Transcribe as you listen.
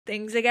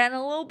Things are getting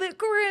a little bit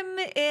grim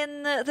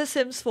in The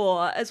Sims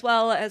 4 as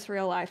well as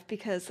real life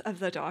because of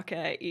the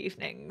darker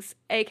evenings,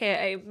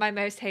 aka my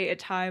most hated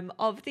time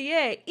of the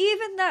year,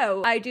 even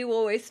though I do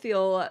always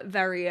feel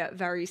very,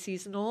 very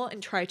seasonal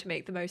and try to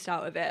make the most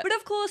out of it. But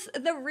of course,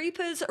 the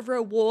Reaper's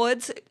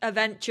Rewards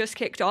event just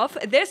kicked off.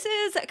 This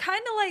is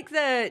kind of like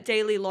the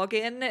daily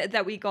login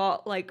that we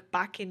got like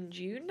back in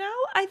June now,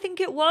 I think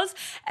it was,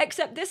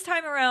 except this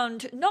time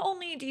around, not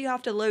only do you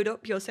have to load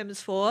up your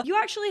Sims 4, you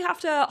actually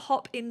have to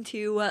hop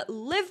into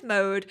live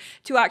mode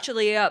to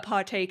actually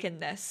partake in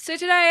this. So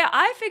today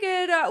I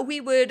figured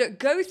we would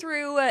go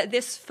through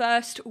this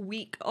first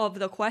week of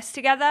the quest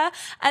together,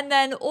 and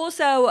then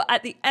also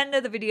at the end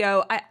of the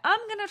video I am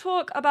going to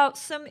talk about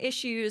some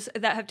issues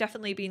that have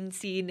definitely been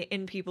seen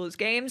in people's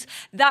games.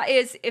 That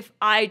is if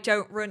I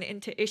don't run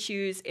into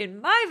issues in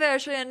my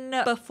version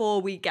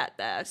before we get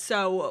there,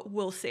 so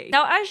we'll see.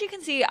 Now as you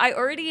can see, I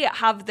already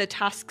have the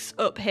tasks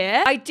up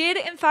here. I did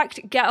in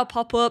fact get a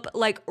pop-up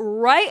like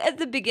right at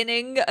the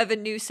beginning of a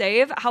new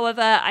save.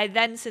 However, I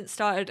then since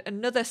started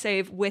another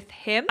save with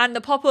him and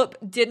the pop-up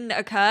didn't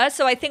occur.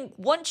 So I think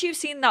once you've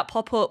seen that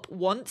pop-up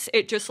once,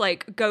 it just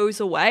like goes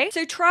away.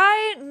 So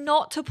try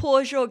not to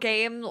pause your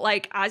game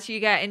like as you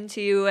get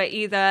into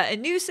either a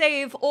new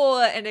save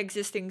or an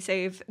existing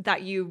save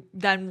that you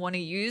then want to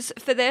use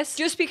for this,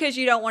 just because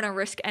you don't want to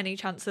risk any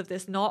chance of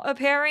this not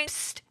appearing.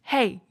 Psst.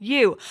 Hey,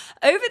 you.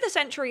 Over the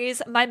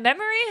centuries, my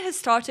memory has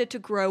started to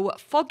grow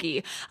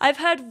foggy. I've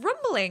heard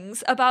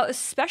rumblings about a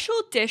special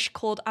dish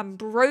called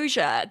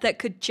ambrosia that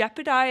could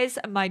jeopardize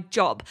my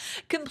job.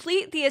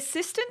 Complete the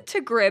Assistant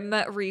to Grim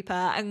Reaper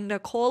and a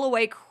call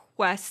away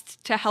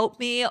quest to help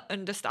me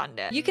understand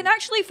it. You can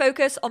actually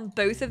focus on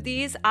both of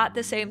these at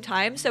the same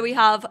time. So we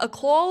have a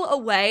call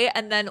away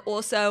and then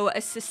also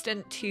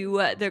assistant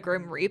to the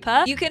Grim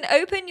Reaper. You can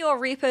open your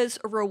Reaper's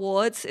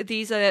rewards.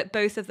 These are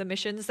both of the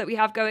missions that we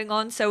have going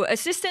on. So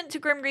assistant to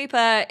Grim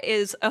Reaper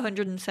is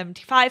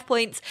 175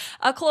 points.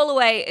 A call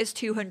away is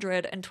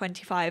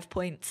 225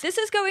 points. This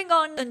is going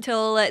on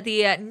until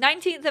the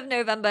 19th of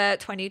November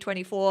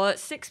 2024,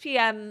 6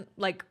 p.m.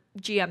 like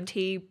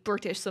GMT,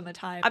 British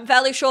summertime. I'm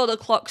fairly sure the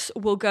clocks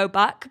will go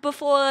back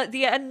before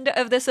the end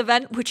of this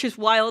event, which is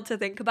wild to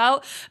think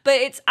about, but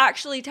it's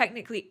actually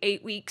technically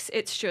 8 weeks.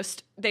 It's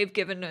just they've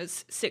given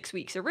us 6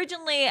 weeks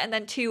originally and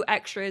then 2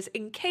 extras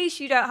in case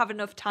you don't have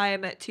enough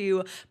time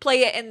to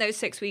play it in those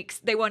 6 weeks.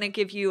 They want to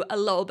give you a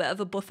little bit of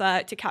a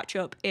buffer to catch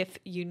up if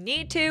you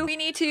need to. We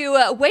need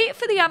to wait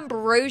for the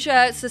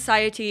Ambrosia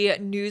Society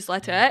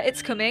newsletter.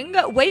 It's coming.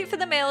 Wait for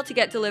the mail to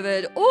get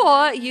delivered,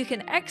 or you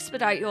can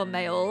expedite your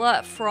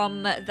mail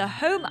from the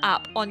home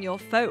app on your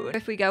phone.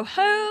 If we go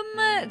home,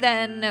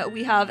 then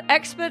we have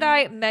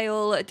expedite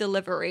mail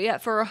delivery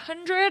for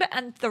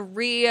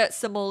 103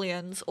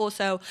 simoleons.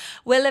 Also,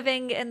 we're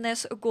living in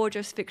this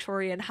gorgeous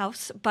Victorian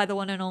house by the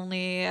one and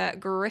only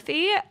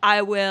Griffey.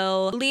 I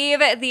will leave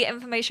the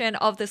information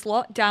of this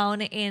lot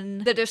down in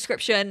the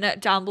description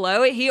down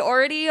below. He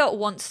already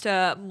wants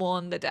to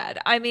mourn the dead.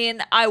 I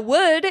mean, I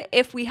would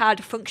if we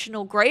had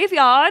functional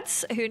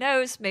graveyards. Who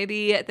knows?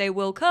 Maybe they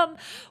will come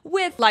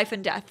with life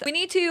and death. We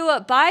need to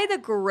buy the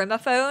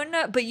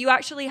Grimophone, but you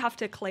actually have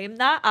to claim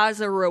that as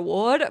a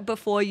reward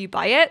before you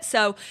buy it.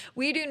 So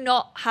we do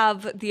not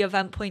have the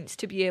event points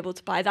to be able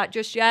to buy that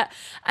just yet.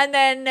 And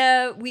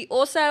then we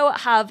also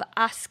have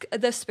Ask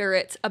the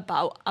Spirits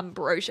about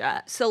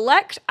Ambrosia.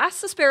 Select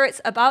Ask the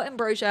Spirits about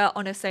Ambrosia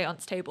on a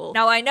seance table.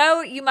 Now I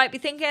know you might be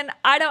thinking,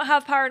 I don't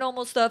have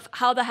paranormal stuff.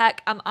 How the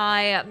heck am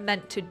I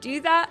meant to do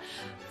that?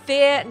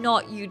 Fear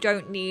not, you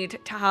don't need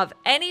to have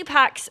any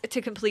packs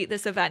to complete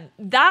this event.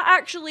 That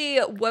actually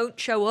won't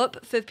show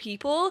up for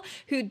people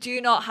who do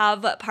not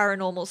have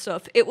paranormal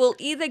stuff. It will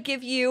either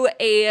give you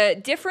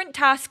a different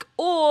task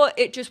or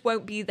it just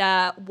won't be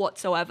there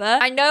whatsoever.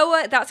 I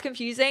know that's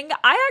confusing.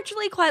 I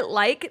actually quite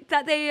like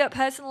that they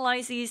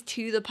personalize these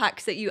to the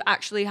packs that you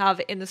actually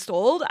have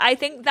installed. I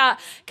think that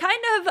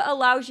kind of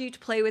allows you to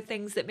play with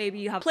things that maybe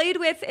you have played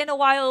with in a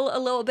while a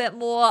little bit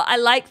more. I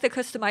like the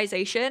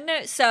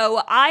customization.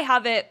 So I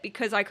have it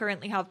because I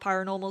currently have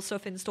paranormal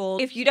stuff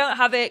installed. If you don't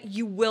have it,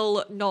 you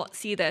will not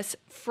see this.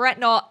 Fret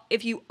not.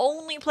 If you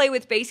only play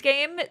with base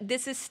game,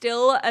 this is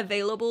still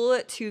available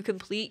to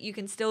complete. You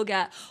can still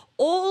get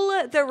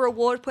all the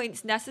reward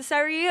points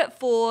necessary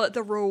for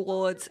the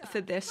rewards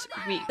for this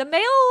week. The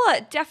mail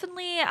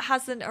definitely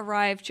hasn't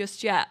arrived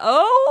just yet.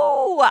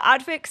 Oh,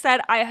 Advic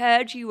said, I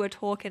heard you were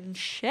talking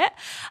shit.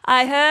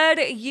 I heard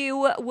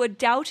you were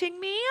doubting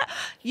me.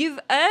 You've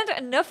earned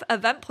enough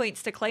event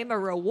points to claim a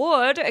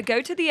reward.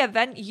 Go to the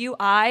event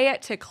UI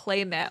to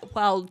claim it.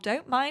 Well,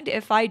 don't mind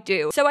if I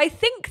do. So I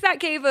think that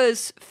gave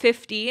us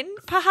 15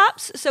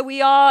 perhaps. So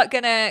we are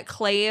gonna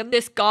claim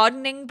this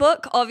gardening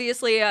book.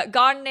 Obviously,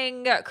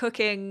 gardening, cooking,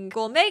 cooking,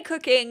 gourmet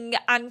cooking,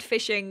 and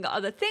fishing are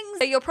the things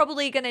that you're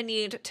probably going to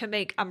need to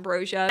make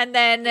ambrosia. And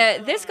then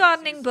this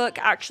gardening book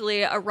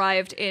actually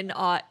arrived in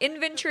our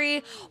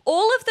inventory.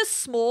 All of the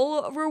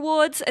small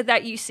rewards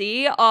that you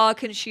see are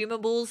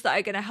consumables that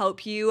are going to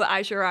help you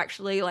as you're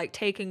actually like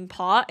taking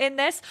part in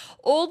this.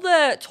 All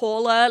the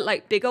taller,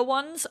 like bigger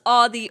ones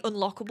are the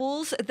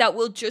unlockables that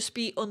will just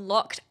be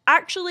unlocked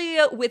actually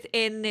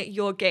within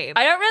your game.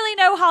 I don't really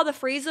know how the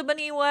freezer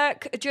bunny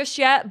work just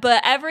yet,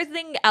 but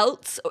everything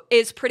else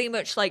is pretty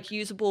much like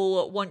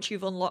usable once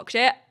you've unlocked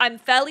it. I'm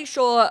fairly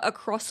sure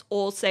across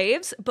all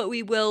saves, but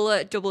we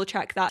will double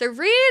check that. So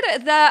read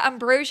the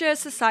Ambrosia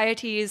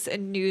Society's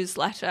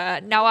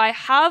newsletter. Now I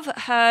have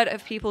heard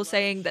of people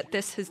saying that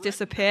this has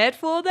disappeared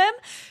for them.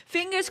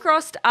 Fingers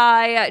crossed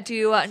I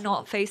do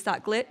not face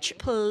that glitch.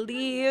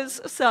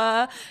 Please,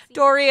 sir.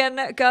 Dorian,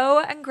 go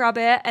and grab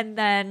it and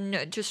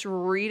then just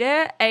read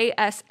it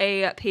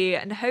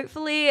ASAP, and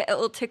hopefully it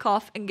will tick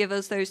off and give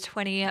us those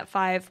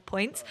 25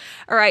 points.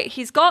 All right,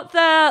 he's got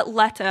the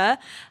letter.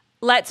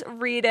 Let's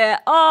read it.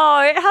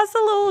 Oh, it has a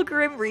little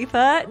Grim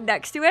Reaper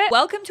next to it.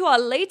 Welcome to our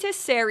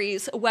latest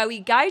series where we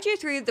guide you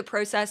through the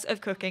process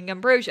of cooking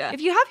ambrosia. If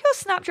you have your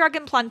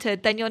snapdragon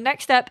planted, then your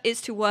next step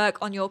is to work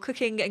on your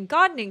cooking and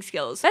gardening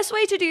skills. Best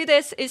way to do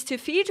this is to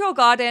feed your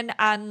garden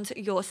and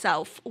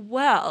yourself.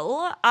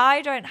 Well,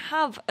 I don't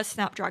have a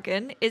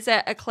snapdragon. Is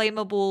it a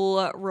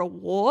claimable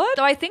reward?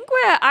 So I think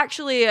we're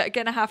actually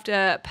gonna have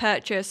to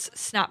purchase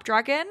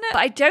snapdragon, but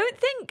I don't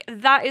think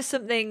that is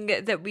something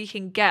that we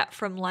can get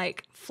from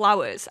like flowers.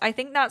 I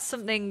think that's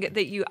something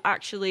that you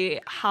actually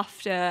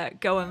have to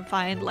go and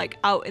find like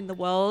out in the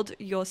world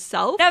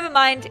yourself. Never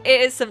mind,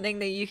 it is something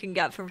that you can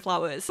get from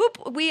flowers.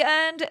 Whoop, we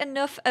earned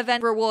enough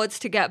event rewards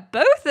to get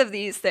both of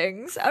these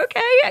things.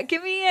 Okay,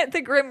 give me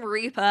the Grim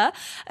Reaper,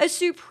 a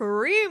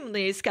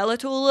supremely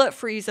skeletal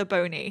freezer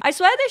bony. I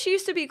swear this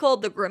used to be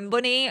called the Grim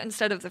Bunny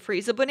instead of the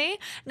Freezer Bunny.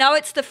 Now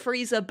it's the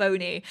Freezer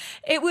Bony.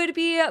 It would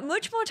be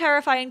much more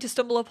terrifying to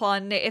stumble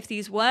upon if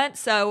these weren't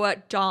so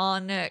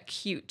darn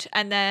cute.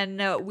 And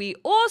then we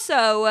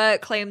also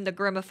claim the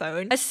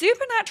Grimophone, a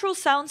supernatural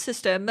sound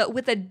system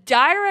with a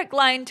direct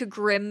line to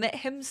Grim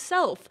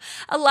himself,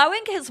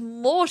 allowing his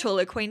mortal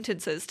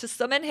acquaintances to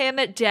summon him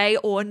day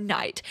or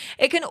night.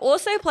 It can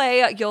also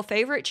play your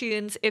favorite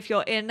tunes if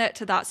you're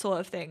into that sort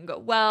of thing.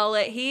 Well,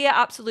 he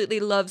absolutely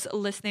loves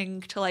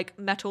listening to like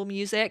metal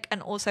music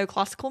and also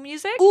classical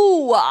music.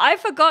 Ooh, I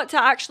forgot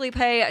to actually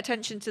pay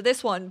attention to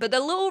this one, but the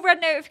little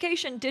red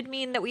notification did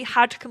mean that we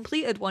had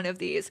completed one of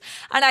these,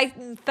 and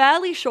I'm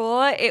fairly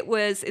sure it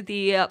was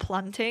the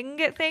planting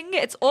thing.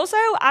 It's also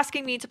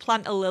asking me to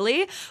plant a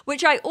lily,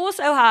 which I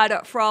also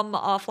had from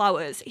our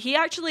flowers. He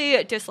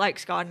actually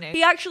dislikes gardening.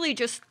 He actually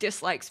just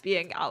dislikes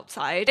being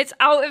outside. It's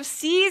out of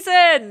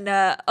season.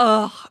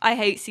 Ugh, I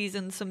hate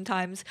seasons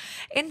sometimes.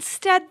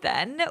 Instead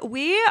then,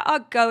 we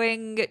are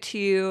going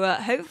to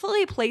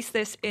hopefully place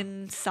this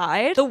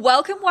inside. The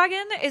welcome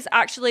wagon is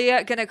actually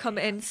gonna come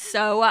in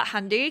so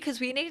handy because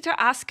we need to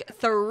ask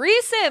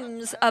 3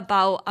 Sims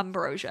about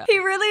ambrosia. He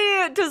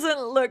really doesn't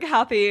look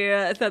happy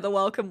that the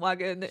welcome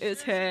wagon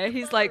is here.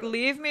 He's like,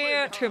 leave me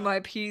to my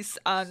peace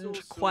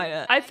and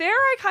quiet. I fear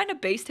I kind of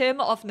based him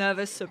off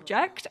Nervous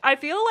Subject. I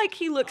feel like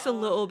he looks a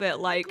little bit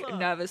like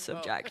Nervous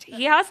Subject.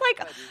 He has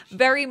like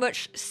very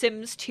much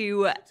Sims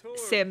 2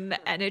 sim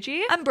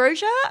energy.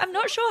 Ambrosia, I'm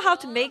not sure how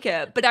to make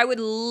it, but I would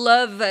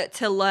love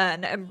to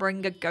learn and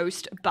bring a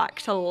ghost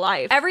back to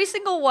life. Every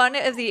single one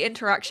of the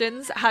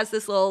interactions has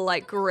this little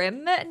like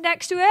Grim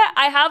next to it.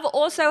 I have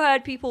also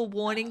heard people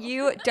warning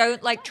you,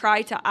 don't like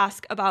try to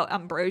ask about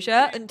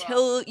ambrosia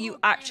until you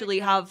actually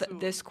have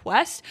this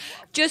quest,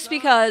 just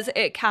because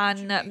it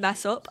can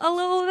mess up a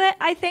little bit,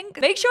 I think.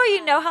 Make sure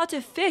you know how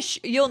to fish.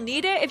 You'll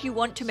need it if you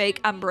want to make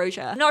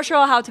ambrosia. Not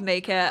sure how to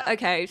make it.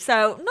 Okay,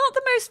 so not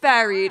the most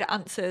varied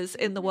answers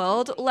in the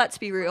world, let's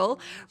be real.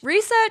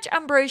 Research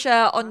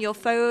ambrosia on your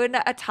phone,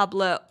 a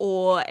tablet,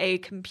 or a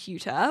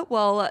computer.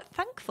 Well,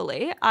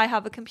 thankfully, I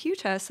have a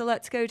computer, so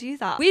let's go do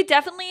that. We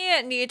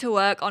definitely need to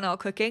work on our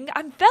cooking.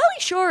 I'm fairly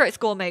sure it's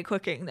gourmet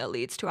cooking that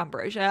leads to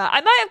ambrosia.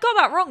 I might have got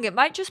that wrong. It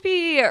might just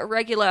be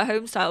regular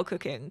homestyle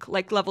cooking,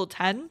 like level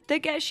 10 that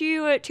gets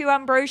you to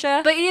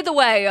ambrosia. But either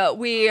way,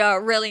 we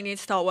really need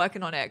to start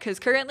working on it because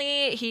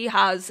currently he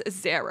has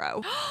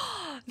 0.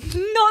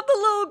 Not the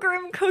little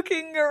Grim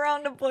cooking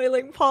around a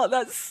boiling pot.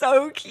 That's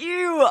so cute.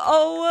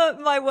 Oh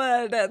my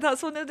word.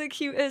 That's one of the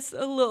cutest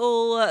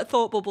little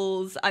thought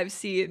bubbles I've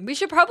seen. We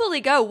should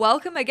probably go.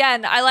 Welcome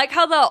again. I like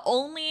how the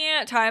only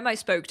time I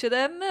spoke to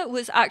them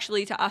was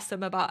actually to ask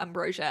them about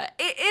ambrosia.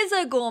 It is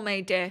a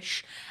gourmet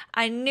dish.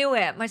 I knew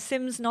it, my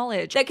Sims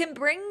knowledge. That can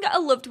bring a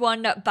loved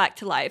one back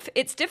to life.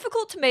 It's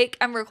difficult to make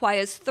and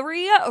requires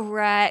 3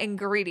 rare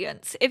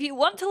ingredients. If you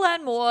want to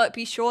learn more,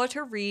 be sure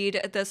to read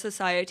the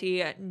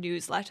Society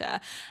newsletter.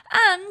 letter.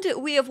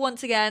 And we have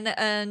once again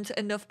earned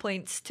enough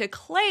points to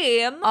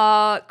claim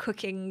our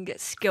cooking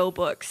skill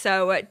book.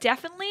 So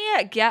definitely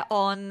get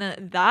on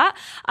that.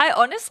 I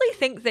honestly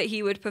think that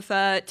he would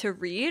prefer to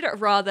read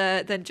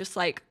rather than just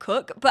like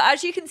cook. But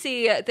as you can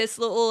see, this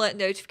little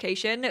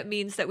notification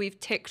means that we've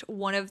ticked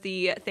one of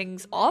the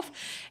things off.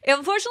 It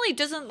unfortunately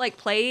doesn't like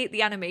play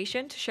the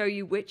animation to show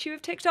you which you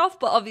have ticked off,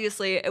 but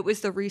obviously it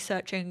was the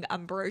researching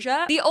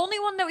ambrosia. The only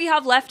one that we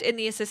have left in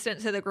the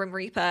assistant to the Grim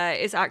Reaper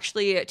is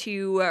actually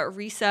to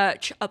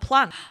research a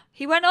plant.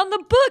 He went on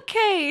the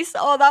bookcase.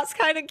 Oh, that's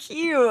kind of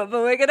cute,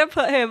 but we're going to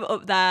put him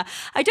up there.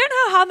 I don't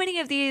know how many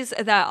of these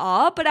there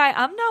are, but I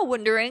am now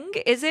wondering,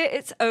 is it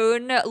its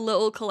own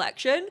little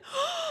collection?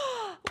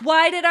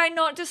 Why did I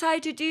not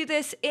decide to do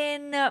this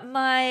in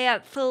my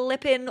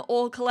flippin'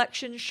 all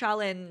collections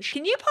challenge?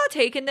 Can you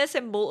partake in this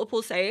in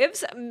multiple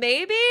saves?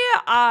 Maybe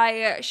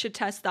I should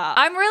test that.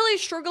 I'm really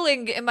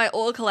struggling in my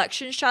all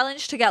collections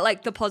challenge to get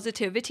like the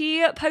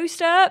positivity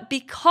poster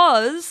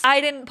because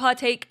I didn't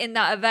partake in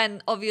that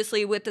event,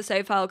 obviously with the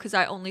save file, because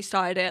I only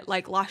started it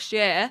like last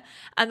year.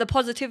 And the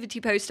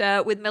positivity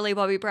poster with Millie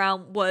Bobby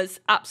Brown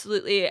was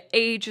absolutely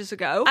ages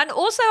ago. And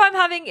also I'm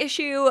having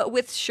issue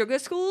with sugar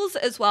schools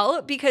as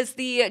well, because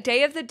the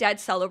Day of the Dead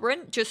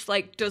celebrant just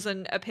like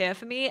doesn't appear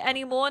for me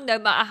anymore, no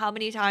matter how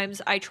many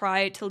times I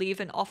try to leave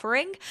an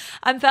offering.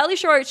 I'm fairly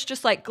sure it's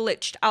just like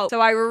glitched out. So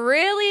I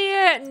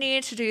really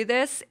need to do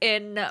this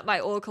in my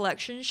all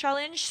collections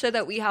challenge so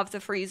that we have the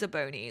freezer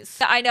bonies.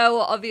 I know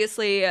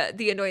obviously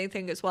the annoying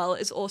thing as well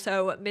is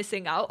also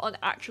missing out on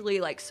actually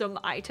like some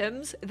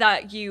items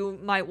that you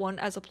might want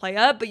as a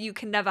player, but you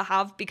can never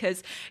have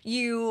because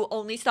you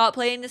only start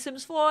playing The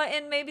Sims 4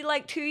 in maybe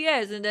like 2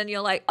 years, and then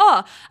you're like,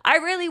 oh, I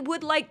really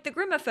would like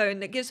the Grimaphone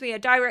that gives me a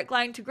direct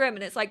line to Grim,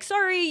 and it's like,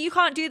 sorry, you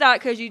can't do that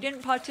because you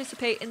didn't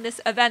participate in this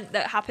event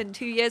that happened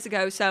 2 years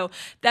ago, so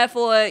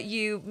therefore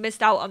you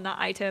missed out on that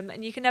item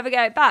and you can never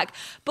get it back.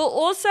 But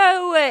also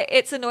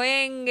it's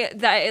annoying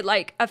that it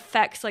like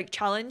affects like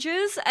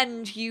challenges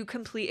and you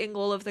completing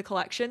all of the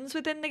collections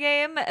within the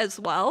game as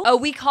well. Oh,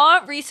 we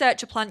can't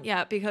research a plant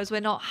yet because we're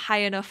not high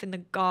enough in the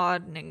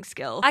gardening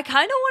skill. I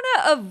kind of want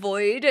to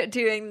avoid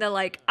doing the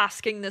like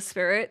asking the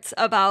spirits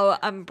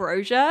about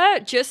ambrosia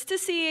just to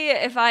see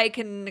if I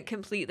can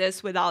complete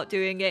this without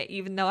doing it,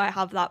 even though I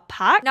have that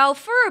pack. Now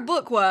for a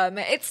bookworm,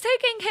 it's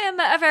taking him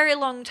a very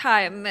long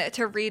time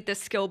to read the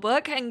skill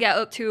book and get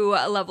up to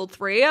a level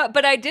 3,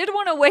 but I did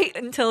want to wait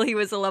until he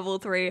was a level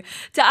 3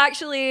 to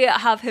actually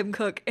have him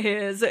cook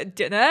his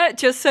dinner,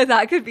 just so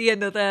that could be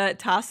another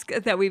task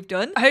that we've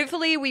done.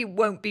 Hopefully we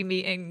won't be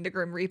meeting the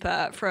Grim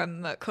Reaper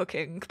from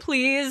cooking.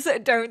 Please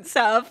don't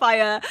set a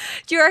fire.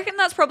 Do you reckon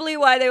that's probably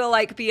why they were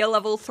like, be a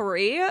level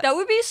 3? That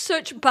would be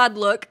such bad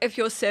luck if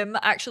your sim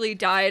actually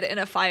died in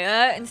a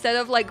fire instead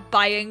of like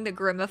buying the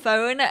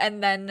Grimaphone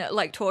and then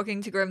like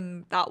talking to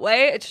Grim that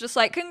way. It's just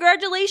like,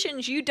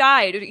 congratulations, you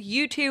died.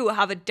 You too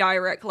have a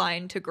direct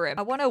line to Grim.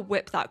 I want to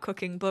whip that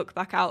cooking book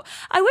back out.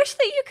 I wish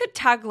that you could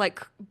tag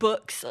like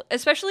books,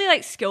 especially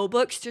like skill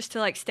books, just to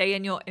like stay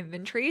in your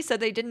inventory so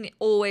they didn't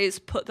always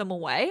put them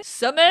away.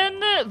 Summon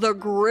the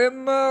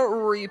Grim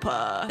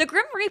Reaper. The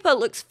Grim Reaper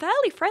looks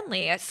fairly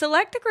friendly.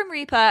 Select the Grim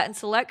Reaper and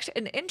select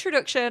an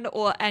introduction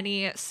or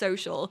any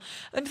social.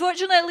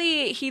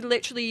 Unfortunately, he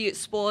literally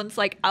spawns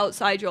like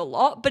outside your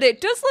lot, but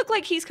it does look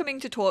like he's coming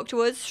to talk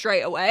to us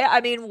straight away.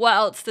 I mean, what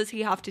else does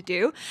he have to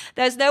do?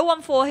 There's no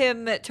one for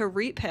him to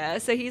reap here,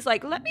 so he's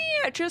like, let me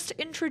just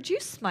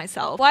introduce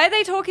myself. Why are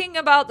they talking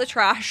about the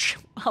trash?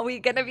 Are we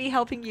gonna be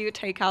helping you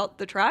take out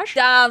the trash?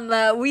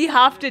 Damn, we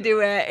have to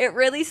do it. It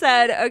really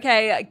said,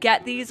 okay,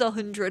 get these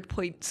 100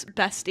 points,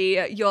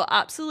 bestie. You're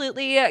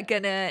absolutely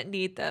gonna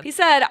need them. He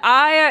said,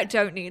 I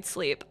don't need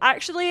sleep.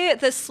 Actually,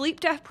 the sleep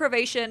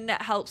deprivation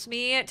helps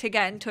me to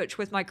get in touch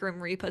with my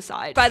Grim Reaper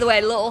side. By the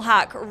way, little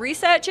hack,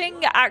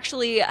 researching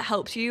actually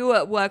helps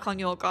you work on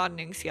your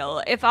gardening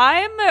skill. If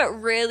I'm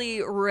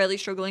really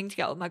struggling to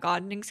get with my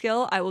gardening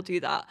skill, I will do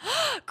that.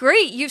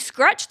 Great, you've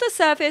scratched the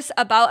surface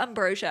about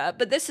ambrosia,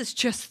 but this is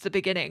just the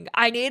beginning.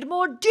 I need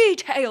more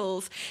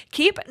details.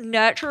 Keep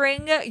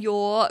nurturing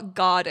your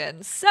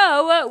garden.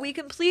 So we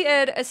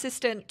completed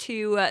Assistant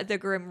to the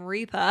Grim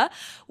Reaper,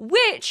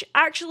 which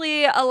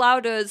actually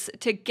allowed us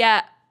to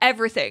get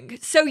everything.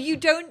 So you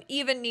don't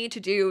even need to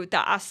do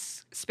the Ask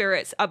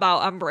Spirits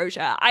about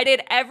ambrosia. I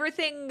did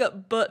everything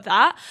but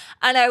that,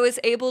 and I was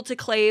able to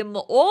claim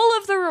all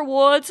of the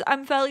rewards,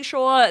 I'm fairly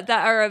sure,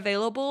 that are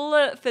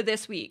available for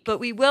this week. But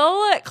we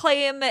will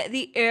claim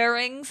the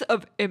earrings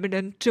of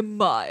imminent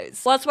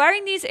demise. Whilst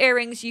wearing these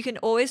earrings, you can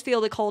always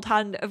feel the cold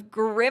hand of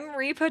Grim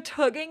Reaper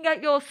tugging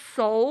at your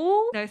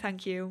soul. No,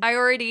 thank you. I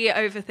already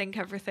overthink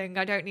everything.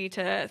 I don't need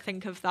to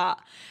think of that.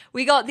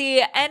 We got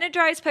the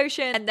Energize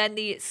Potion and then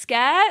the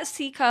Scare Rare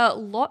Seeker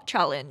Lot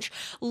Challenge.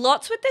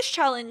 Lots with this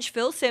challenge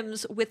fill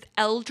Sims with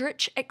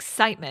eldritch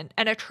excitement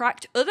and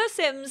attract other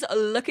Sims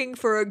looking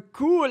for a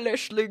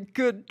ghoulishly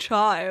good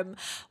time.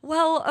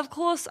 Well, of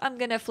course, I'm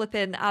gonna flip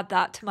in add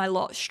that to my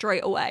lot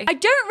straight away. I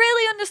don't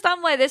really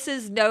understand why this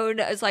is known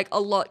as like a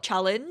lot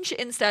challenge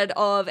instead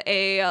of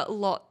a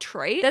lot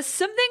trait. There's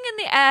something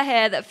in the air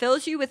here that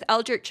fills you with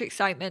eldritch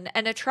excitement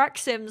and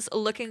attracts Sims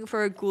looking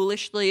for a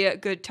ghoulishly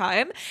good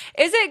time.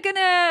 Is it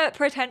gonna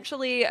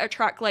potentially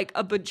attract like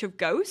a bunch of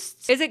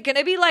ghosts? Is it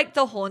gonna be like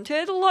the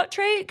haunted lot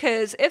trait?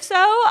 Because if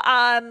so,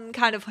 I'm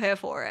kind of here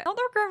for it. Not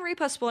the Grim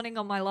Reaper spawning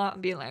on my lot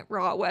and being like,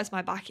 raw, where's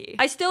my backy?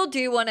 I still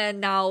do want to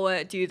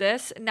now do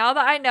this. Now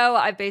that I know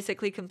I've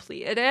basically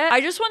completed it, I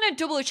just want to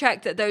double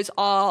check that those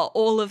are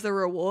all of the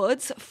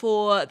rewards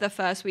for the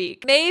first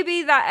week.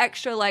 Maybe that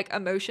extra like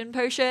emotion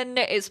potion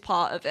is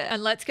part of it.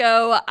 And let's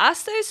go.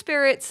 Ask those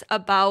spirits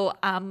about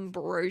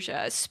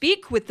ambrosia.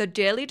 Speak with the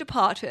dearly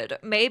departed.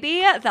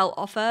 Maybe they'll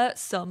offer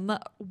some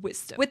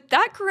wisdom. With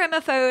that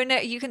gramophone,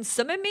 you can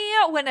summon me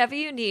whenever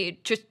you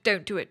need. Just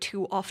don't do it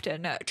too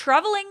often.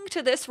 Traveling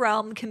to this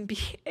realm can be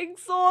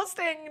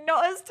exhausting,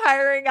 not as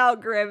tiring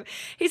out, Grim.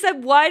 He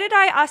said, why did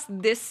I ask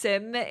this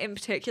sim in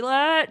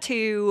particular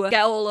to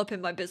get all up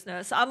in my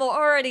business? I'm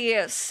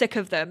already sick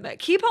of them.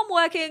 Keep on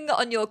working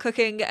on your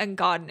cooking and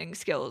gardening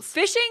skills.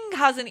 Fishing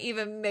hasn't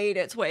even made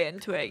its way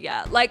into it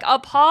yet. Like,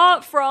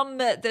 apart from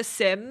the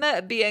sim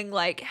being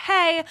like,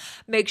 hey,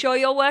 make sure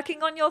you're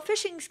working on your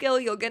fishing skill,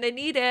 you're gonna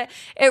need it,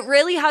 it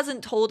really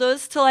hasn't told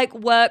us to like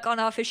work on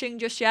our fishing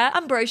just yet.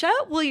 Ambrosia,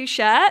 will you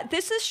share?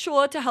 This is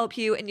sure to help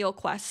you in your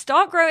quest.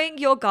 Start growing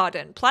your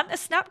garden. Plant a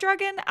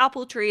snapdragon,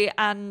 apple tree,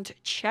 and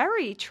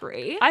cherry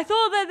tree. I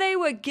thought that they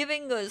were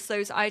giving us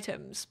those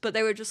items, but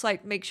they were just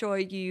like, make sure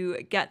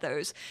you get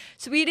those.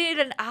 So we need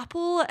an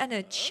apple and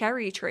a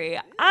cherry tree,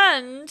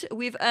 and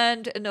we've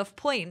earned enough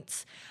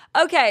points.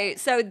 Okay,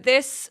 so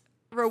this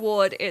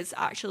reward is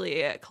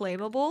actually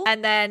claimable,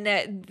 and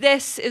then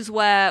this is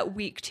where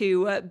week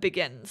 2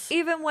 begins.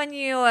 Even when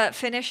you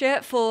finish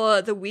it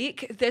for the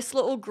week, this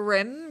little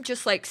Grim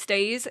just like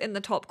stays in the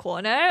top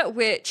corner,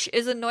 which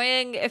is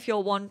annoying if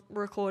you're 1,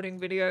 recording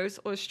videos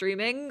or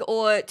streaming,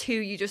 or 2,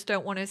 you just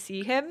don't want to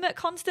see him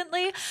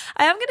constantly.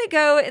 I am gonna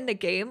go in the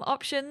game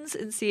options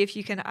and see if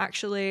you can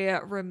actually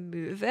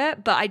remove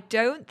it, but I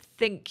don't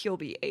think you'll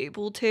be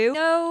able to.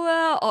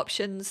 No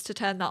options to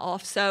turn that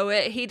off, so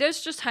he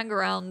does just hang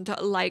around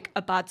like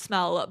a bad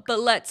smell.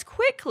 But let's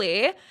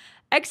quickly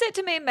exit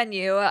to main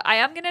menu. I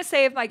am going to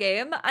save my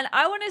game, and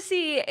I want to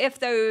see if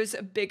those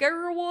bigger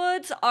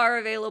rewards are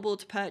available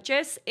to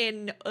purchase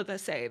in other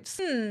saves.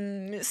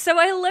 So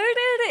I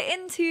loaded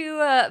into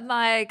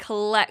my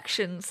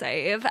collection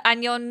save,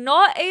 and you're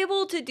not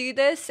able to do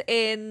this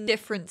in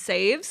different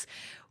saves,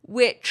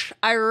 which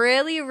I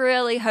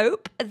really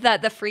hope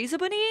that the freezer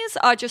bunnies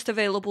are just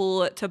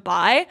available to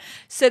buy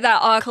so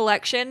that our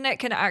collection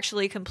can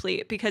actually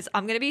complete, because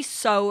I'm going to be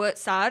so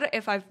sad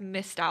if I've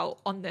missed out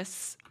on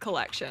this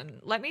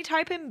collection. Let me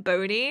type in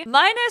Boney.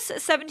 Minus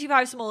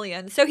 75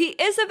 simoleon. So he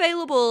is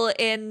available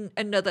in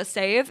another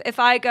save. If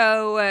I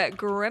go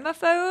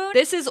gramophone,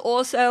 this is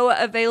also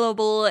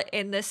available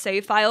in this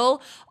save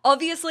file.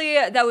 Obviously,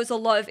 there was a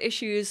lot of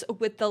issues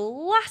with the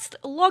last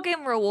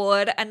login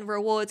reward and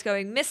rewards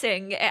going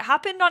missing. It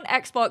happened on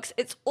Xbox.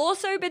 It's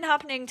also been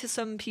happening to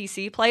some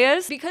PC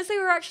players because they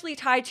were actually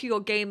tied to your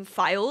game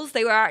files.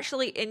 They were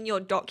actually in your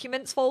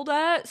documents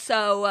folder.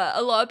 So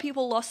a lot of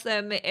people lost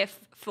them if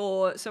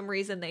for some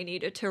reason they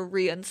needed to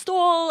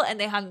reinstall and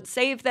they hadn't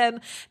saved them,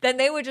 then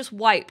they were just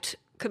wiped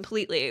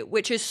completely,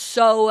 which is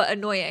so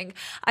annoying.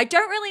 I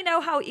don't really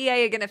know how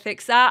EA are going to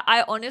fix that.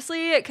 I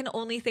honestly can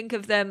only think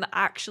of them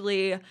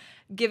actually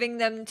giving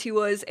them to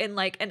us in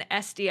like an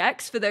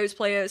SDX for those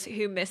players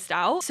who missed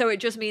out. So it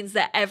just means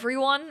that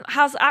everyone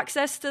has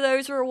access to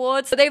those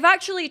rewards. But they've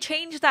actually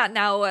changed that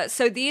now.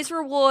 So these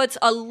rewards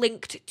are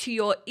linked to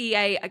your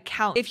EA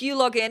account. If you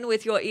log in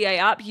with your EA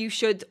app, you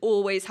should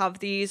always have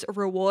these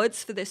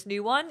rewards for this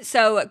new one.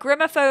 So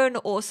gramophone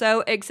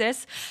also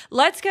exists.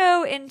 Let's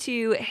go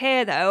into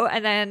here though,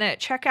 and then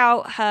check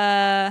out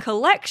her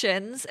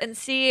collections and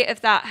see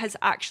if that has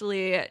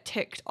actually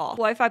ticked off.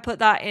 What if I put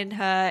that in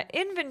her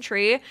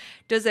inventory?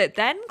 Does it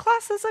then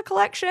class as a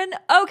collection?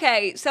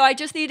 Okay, so I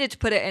just needed to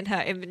put it in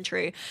her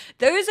inventory.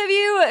 Those of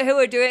you who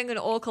are doing an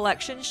all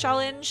collections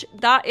challenge,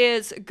 that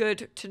is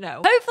good to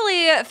know.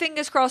 Hopefully,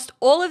 fingers crossed,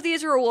 all of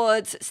these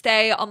rewards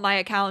stay on my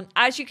account.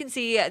 As you can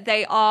see,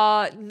 they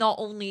are not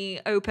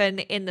only open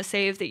in the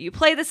save that you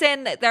play this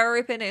in, they're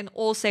open in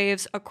all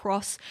saves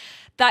across.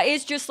 That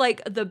is just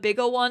like the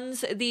bigger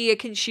ones. The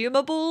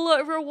consumable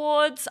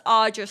rewards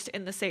are just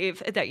in the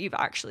save that you've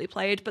actually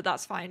played, but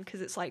that's fine because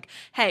it's like,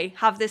 hey,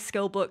 have this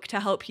skill book to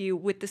help you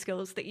with the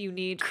skills that you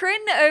need. Crin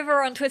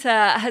over on Twitter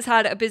has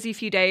had a busy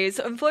few days.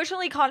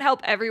 Unfortunately, can't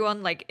help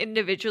everyone like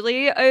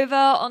individually over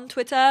on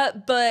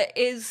Twitter, but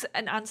is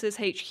an Answers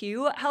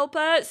HQ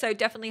helper, so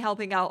definitely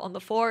helping out on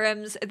the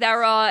forums.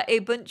 There are a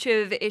bunch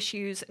of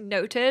issues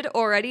noted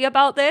already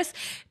about this.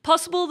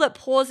 Possible that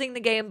pausing the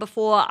game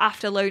before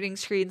after loading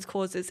screens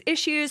causes causes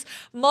issues.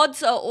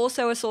 Mods are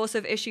also a source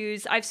of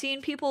issues. I've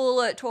seen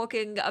people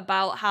talking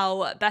about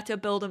how better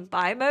build and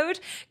buy mode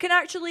can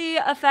actually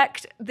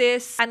affect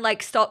this and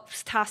like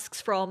stops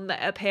tasks from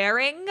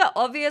appearing.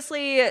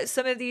 Obviously,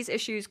 some of these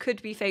issues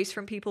could be faced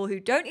from people who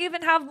don't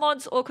even have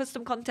mods or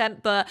custom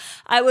content, but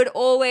I would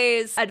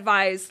always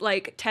advise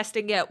like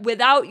testing it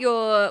without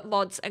your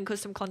mods and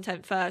custom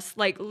content first.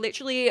 Like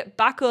literally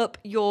back up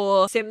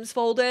your Sims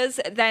folders,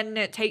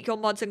 then take your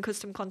mods and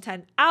custom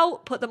content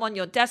out, put them on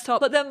your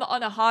desktop, put them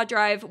on a hard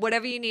drive,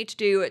 whatever you need to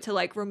do to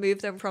like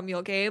remove them from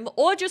your game,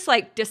 or just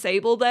like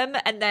disable them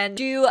and then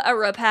do a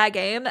repair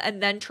game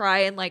and then try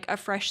and like a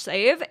fresh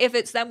save. If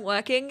it's them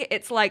working,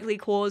 it's likely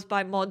caused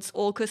by mods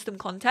or custom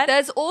content.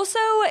 There's also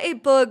a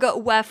bug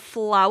where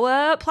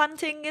flower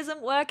planting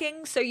isn't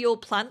working, so you'll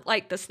plant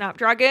like the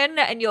snapdragon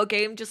and your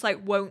game just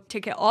like won't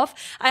tick it off.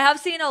 I have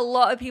seen a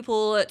lot of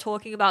people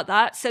talking about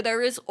that, so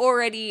there is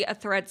already a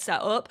thread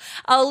set up.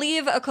 I'll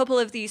leave a couple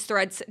of these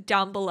threads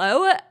down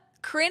below.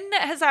 Kryn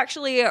has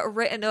actually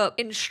written up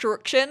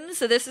instructions,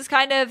 so this is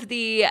kind of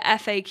the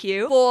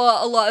FAQ for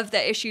a lot of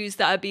the issues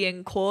that are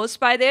being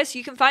caused by this.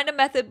 You can find a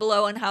method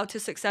below on how to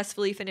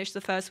successfully finish the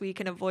first week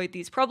and avoid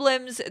these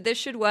problems. This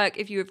should work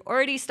if you have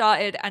already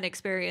started and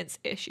experienced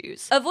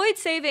issues. Avoid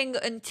saving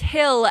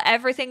until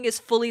everything is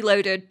fully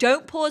loaded.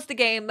 Don't pause the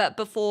game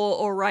before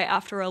or right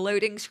after a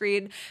loading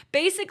screen.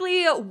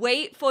 Basically,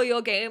 wait for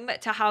your game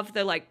to have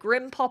the like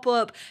Grim pop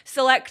up,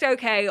 select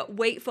OK,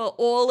 wait for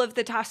all of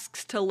the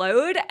tasks to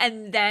load, and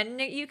then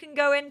you can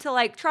go into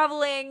like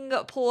traveling,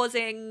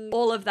 pausing,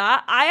 all of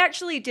that. I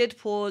actually did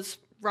pause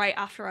right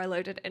after I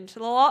loaded into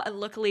the lot, and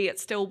luckily it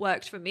still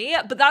worked for me,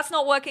 but that's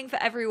not working for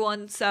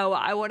everyone, so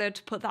I wanted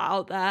to put that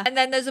out there. And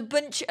then there's a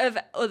bunch of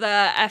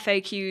other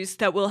FAQs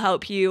that will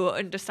help you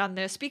understand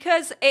this,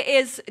 because it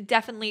is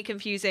definitely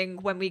confusing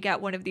when we get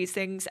one of these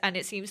things and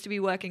it seems to be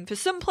working for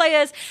some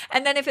players,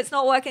 and then if it's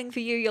not working for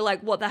you, you're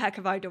like, what the heck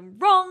have I done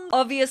wrong?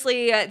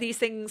 Obviously, these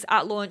things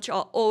at launch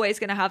are always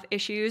going to have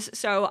issues,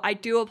 so I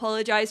do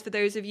apologize for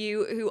those of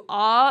you who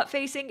are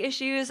facing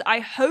issues. I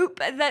hope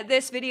that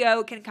this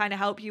video can kind of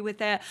help you with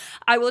it.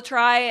 I will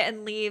try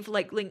and leave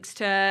like links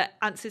to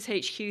Answers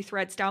HQ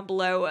threads down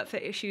below for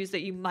issues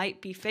that you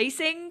might be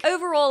facing.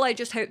 Overall, I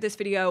just hope this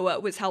video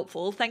was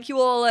helpful. Thank you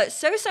all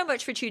so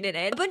much for tuning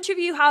in. A bunch of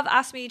you have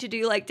asked me to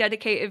do like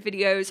dedicated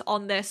videos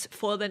on this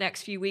for the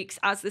next few weeks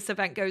as this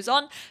event goes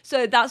on,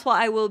 so that's what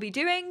I will be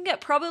doing.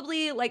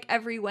 Probably like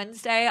every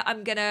Wednesday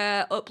I'm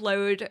gonna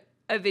upload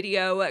a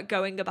video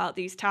going about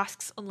these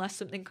tasks unless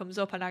something comes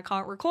up and I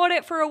can't record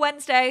it for a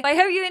Wednesday. I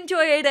hope you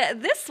enjoyed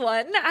this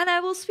one, and I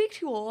will speak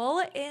to you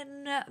all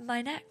in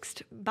my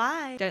next.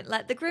 Bye. Don't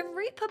let the Grim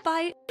Reaper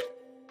bite.